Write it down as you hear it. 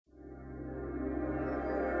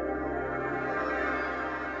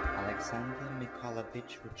Alexander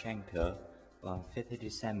Rodchenko, born 5th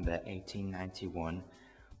December 1891,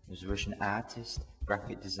 was a Russian artist,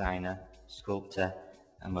 graphic designer, sculptor,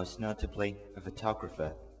 and most notably a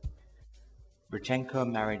photographer. Rodchenko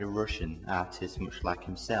married a Russian artist much like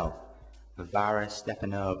himself, Varvara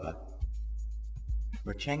Stepanova.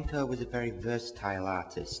 Rodchenko was a very versatile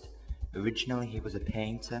artist. Originally he was a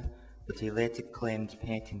painter, but he later claimed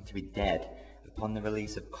painting to be dead upon the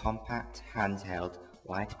release of compact, handheld,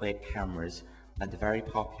 lightweight cameras like the very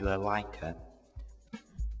popular Leica.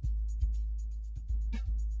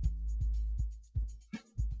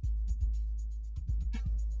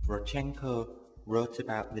 Rodchenko wrote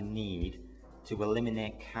about the need to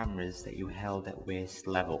eliminate cameras that you held at waist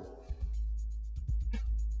level.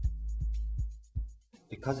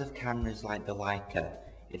 Because of cameras like the Leica,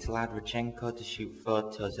 it allowed Rodchenko to shoot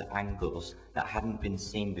photos at angles that hadn't been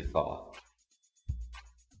seen before.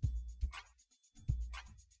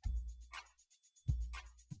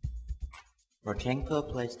 Rodchenko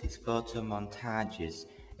placed his photo montages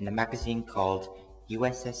in a magazine called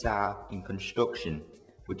USSR in Construction,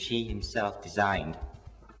 which he himself designed.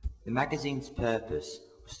 The magazine's purpose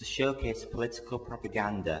was to showcase political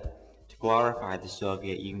propaganda to glorify the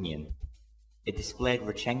Soviet Union. It displayed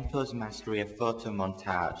Rodchenko's mastery of photo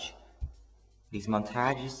montage. These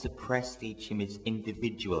montages suppressed each image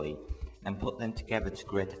individually and put them together to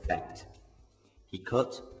great effect. He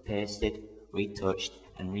cut, pasted, retouched,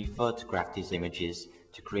 and rephotographed his images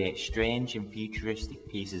to create strange and futuristic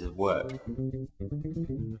pieces of work.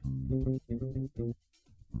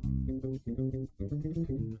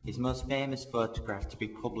 His most famous photograph to be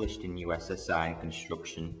published in USSR in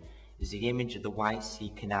Construction is the image of the White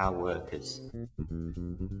Sea Canal workers.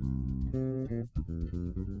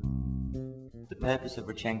 The purpose of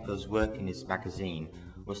Rodchenko's work in this magazine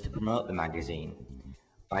was to promote the magazine.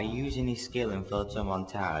 By using his skill in photo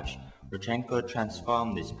montage, Rodchenko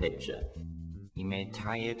transformed this picture. He made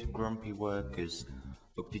tired, grumpy workers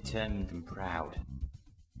look determined and proud.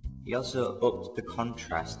 He also upped the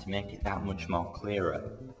contrast to make it that much more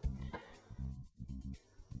clearer.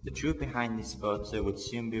 The truth behind this photo would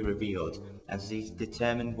soon be revealed, as these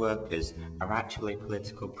determined workers are actually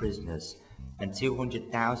political prisoners, and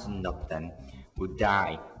 200,000 of them would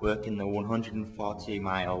die working the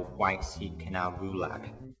 140-mile White Sea Canal gulag.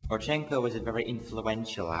 Rodchenko was a very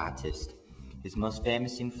influential artist. His most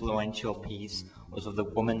famous influential piece was of the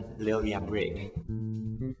woman Lilia Brick.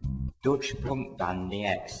 Dutch punk band The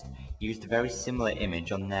X used a very similar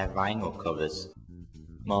image on their vinyl covers.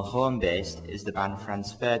 More home-based is the band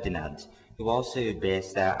Franz Ferdinand, who also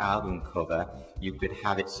based their album cover, You Could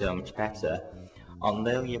Have It So Much Better, on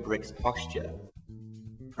Lilia Brick's posture.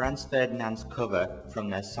 Franz Ferdinand's cover from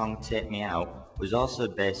their song Take Me Out was also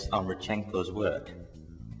based on Rodchenko's work.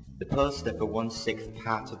 The poster for 1/6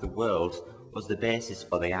 part of the world was the basis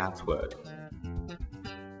for the artwork.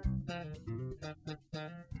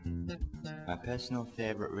 My personal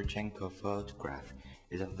favourite Rodchenko photograph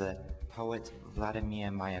is of the poet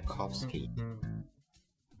Vladimir Mayakovsky.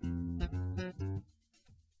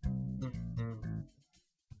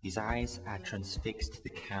 His eyes are transfixed to the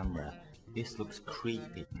camera. This looks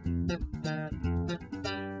creepy.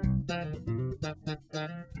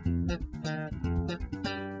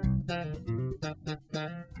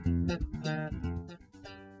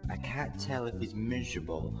 I can't tell if he's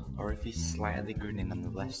miserable or if he's slightly grinning on the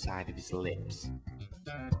left side of his lips.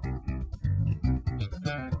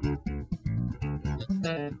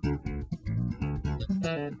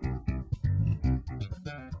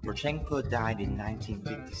 Rodchenko died in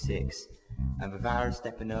 1956, and Varvara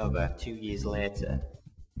Stepanova 2 years later.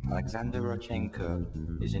 Alexander Rodchenko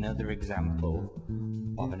is another example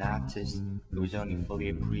of an artist who was only fully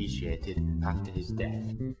appreciated after his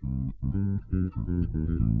death.